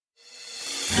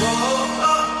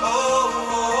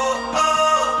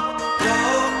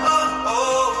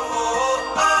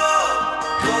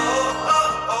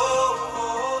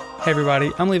Hey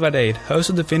everybody, I'm Levi Dade, host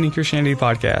of Defending Christianity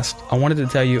podcast. I wanted to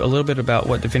tell you a little bit about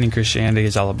what Defending Christianity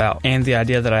is all about and the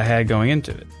idea that I had going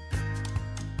into it.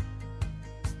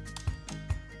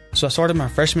 So I started my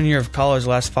freshman year of college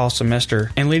last fall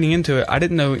semester, and leading into it, I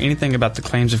didn't know anything about the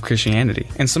claims of Christianity.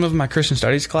 In some of my Christian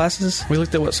studies classes, we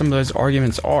looked at what some of those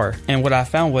arguments are, and what I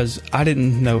found was I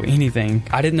didn't know anything.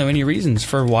 I didn't know any reasons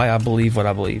for why I believe what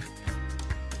I believe.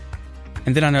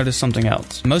 And then I noticed something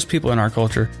else. Most people in our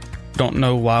culture don't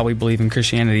know why we believe in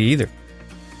Christianity either.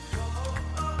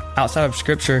 Outside of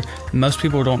Scripture, most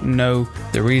people don't know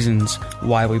the reasons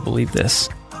why we believe this.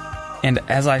 And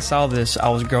as I saw this, I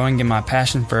was growing in my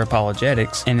passion for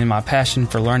apologetics and in my passion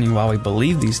for learning why we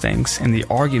believe these things and the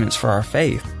arguments for our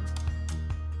faith.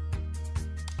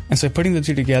 And so putting the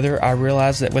two together, I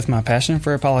realized that with my passion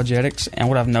for apologetics and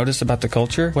what I've noticed about the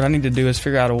culture, what I need to do is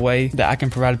figure out a way that I can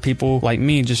provide people like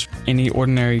me, just any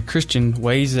ordinary Christian,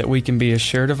 ways that we can be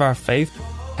assured of our faith,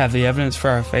 have the evidence for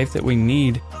our faith that we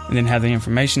need, and then have the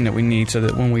information that we need so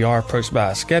that when we are approached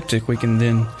by a skeptic, we can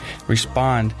then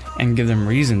respond and give them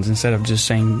reasons instead of just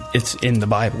saying it's in the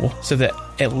Bible, so that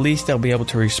at least they'll be able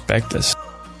to respect us.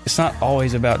 It's not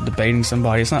always about debating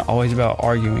somebody. It's not always about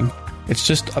arguing. It's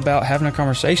just about having a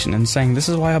conversation and saying, this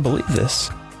is why I believe this.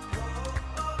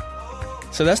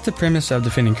 So that's the premise of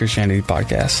Defending Christianity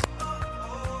podcast.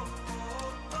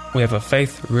 We have a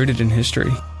faith rooted in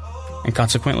history, and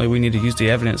consequently we need to use the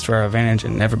evidence to our advantage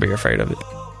and never be afraid of it.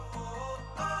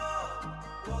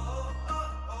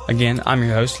 Again, I'm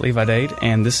your host, Levi Dade,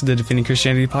 and this is the Defending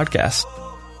Christianity podcast.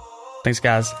 Thanks,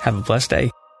 guys. Have a blessed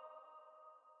day.